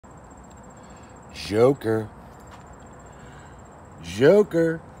Joker.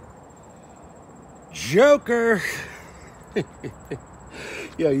 Joker. Joker.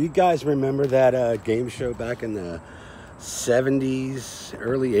 Yo, you guys remember that game show back in the 70s,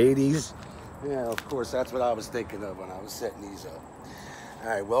 early 80s? Yeah, of course, that's what I was thinking of when I was setting these up. All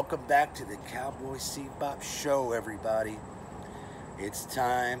right, welcome back to the Cowboy C-Bop Show, everybody. It's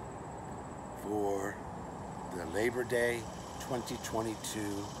time for the Labor Day 2022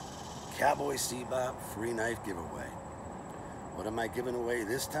 Cowboy C-Bop free knife giveaway. What am I giving away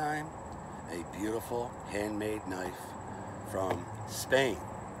this time? A beautiful handmade knife from Spain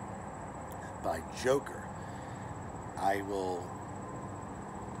by Joker. I will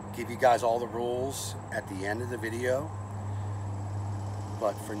give you guys all the rules at the end of the video,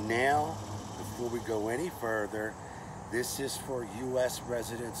 but for now, before we go any further, this is for U.S.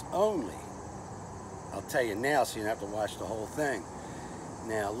 residents only. I'll tell you now so you don't have to watch the whole thing.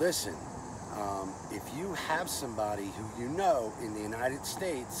 Now listen, if you have somebody who you know in the United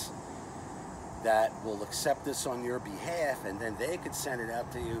States that will accept this on your behalf, and then they could send it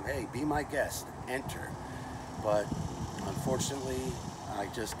out to you, hey, be my guest, enter. But unfortunately, I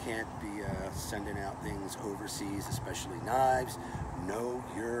just can't be sending out things overseas, especially knives. Know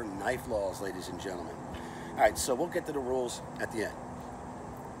your knife laws, ladies and gentlemen. All right, so we'll get to the rules at the end.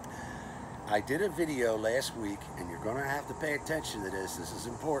 I did a video last week, and you're going to have to pay attention to this. This is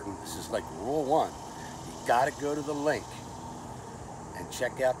important. This is like rule one. You got to go to the link and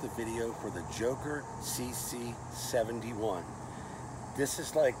check out the video for the Joker CC71. This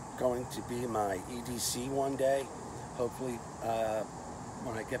is like going to be my EDC one day. Hopefully,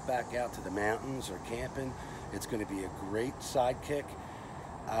 when I get back out to the mountains or camping, it's going to be a great sidekick.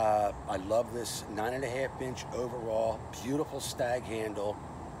 I love this 9.5-inch overall, beautiful stag handle.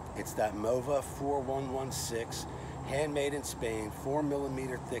 It's that MOVA 4116, handmade in Spain,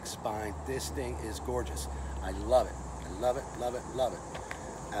 4mm thick spine. This thing is gorgeous. I love it. I love it, love it, love it.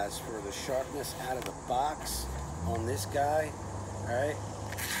 As for the sharpness out of the box on this guy, all right,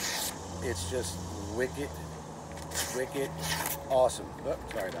 it's just wicked, wicked awesome. Oh,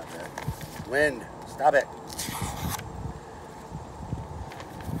 sorry about that. Wind, stop it.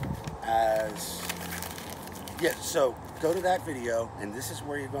 Yeah, so go to that video, and this is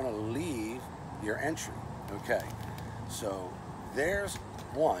where you're going to leave your entry. Okay, so there's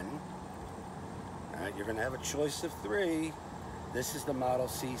one. All right, you're going to have a choice of three. This is the model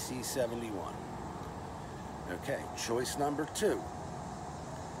CC71. Okay, choice number two.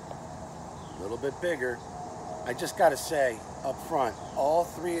 A little bit bigger. I just got to say up front, all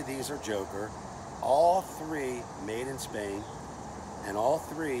three of these are Joker. All three made in Spain, and all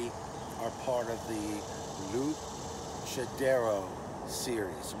three are part of the Luchadero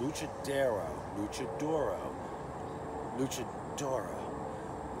series. Luchadero.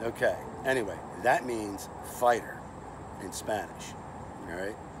 Okay, anyway, that means fighter in Spanish, all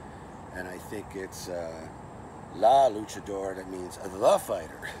right? And I think it's La Luchadora, that means the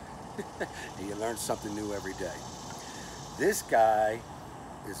fighter. And you learn something new every day. This guy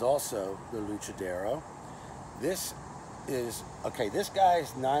is also the Luchadero. This is, okay, this guy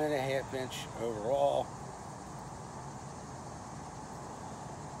is 9.5-inch overall.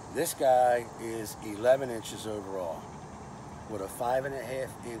 This guy is 11 inches overall with a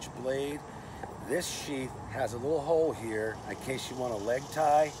 5.5-inch blade. This sheath has a little hole here in case you want a leg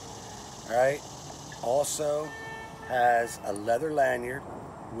tie, all right? Also has a leather lanyard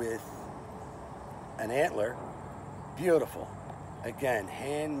with an antler. Beautiful. Again,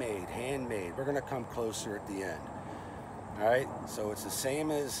 handmade, handmade. We're gonna come closer at the end. All right, so it's the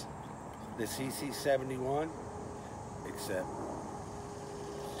same as the CC71, except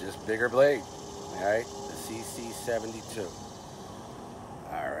just bigger blade. All right, the CC72.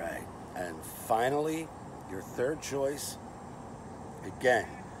 All right, and finally, your third choice. Again,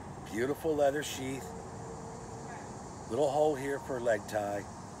 beautiful leather sheath, little hole here for a leg tie,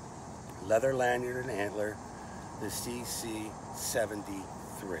 leather lanyard and antler, the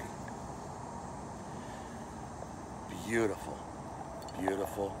CC73. Beautiful,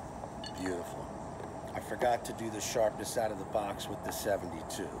 beautiful, beautiful. I forgot to do the sharpness out of the box with the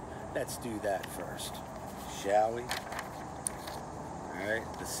 72. Let's do that first, shall we? All right,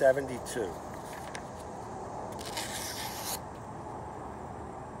 the 72.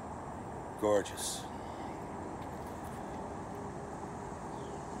 Gorgeous.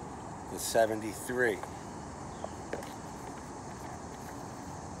 The 73.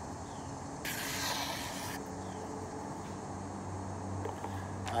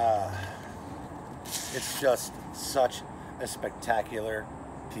 It's just such a spectacular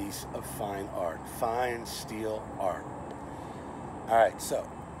piece of fine art, fine steel art. All right, so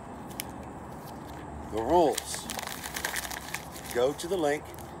The rules. Go to the link.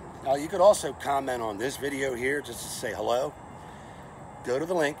 Now you could also comment on this video here just to say hello. Go to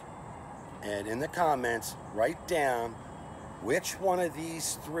the link and in the comments write down which one of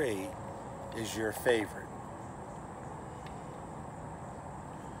these three is your favorite.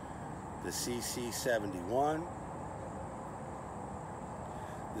 The CC71,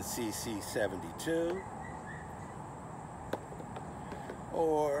 the CC72,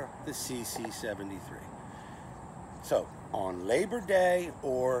 or the CC73. So on Labor Day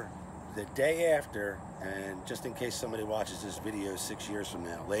or the day after, and just in case somebody watches this video 6 years from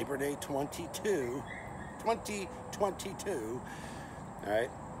now, Labor Day 2022, all right,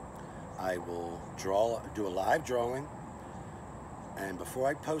 I will do a live drawing, and before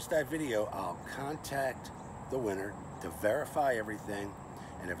I post that video, I'll contact the winner to verify everything,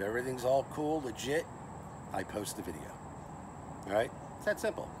 and if everything's all cool, legit, I post the video. All right, it's that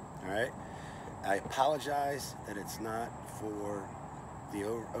simple. All right, I apologize that it's not for the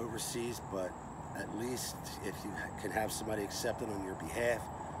overseas, but at least if you can have somebody accept it on your behalf,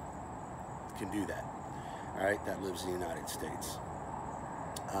 you can do that. All right, that lives in the United States.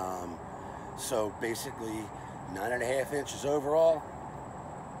 So basically 9.5 inches overall,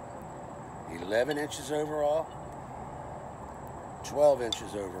 11 inches overall, 12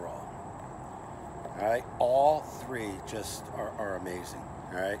 inches overall. All right, all three just are amazing.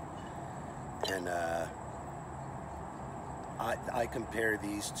 All right, and I compare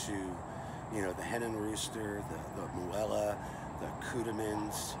these to, you know, the Hen and Rooster, the Muella, the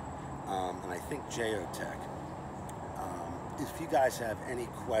Kudamins, and I think Geotech. If you guys have any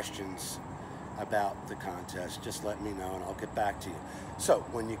questions about the contest, just let me know and I'll get back to you. So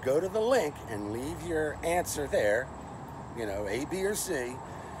when you go to the link and leave your answer there, you know, A, B, or C,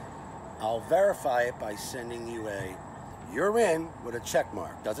 I'll verify it by sending you a "you're in" with a check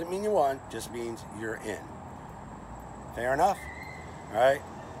mark. Doesn't mean you won, just means you're in. Fair enough? All right.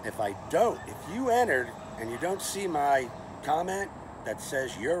 If you entered and you don't see my comment that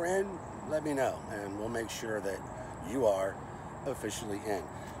says you're in, let me know and we'll make sure that you are officially in.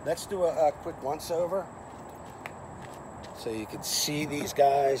 Let's do a quick once over so you can see these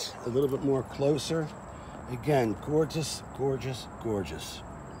guys a little bit more closer. Again, gorgeous, gorgeous, gorgeous.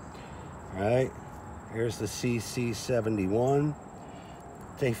 All right, here's the CC71.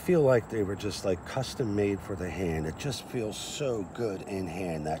 They feel like they were just like custom made for the hand. It just feels so good in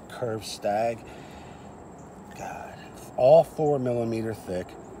hand. That curved stag, God, all 4 millimeter thick.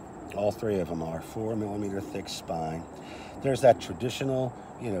 All three of them are 4 millimeter thick spine. There's that traditional,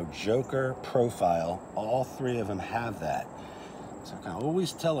 you know, Joker profile. All three of them have that. So I can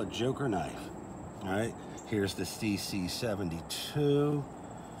always tell a Joker knife. All right, here's the CC72.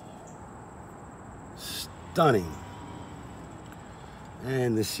 Stunning.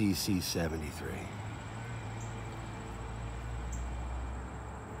 And the CC73.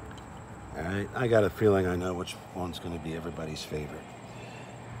 All right, I got a feeling I know which one's going to be everybody's favorite.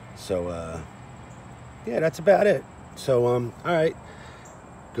 So, yeah, that's about it. So, all right,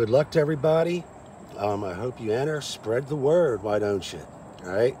 good luck to everybody. I hope you enter. Spread the word, why don't you?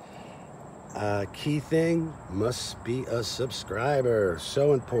 All right. Key thing, must be a subscriber.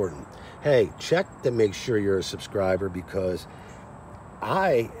 So important. Hey, check to make sure you're a subscriber, because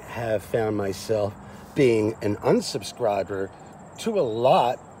I have found myself being an unsubscriber to a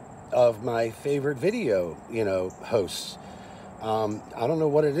lot of my favorite video, you know, hosts. I don't know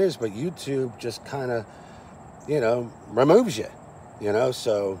what it is, but YouTube just kind of, you know, removes you, you know,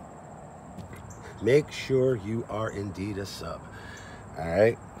 so make sure you are indeed a sub. All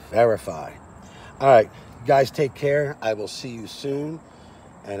right, verify. All right, guys, take care. I will see you soon.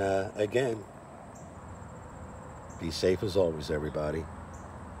 And again, be safe as always, everybody.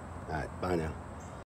 All right, bye now.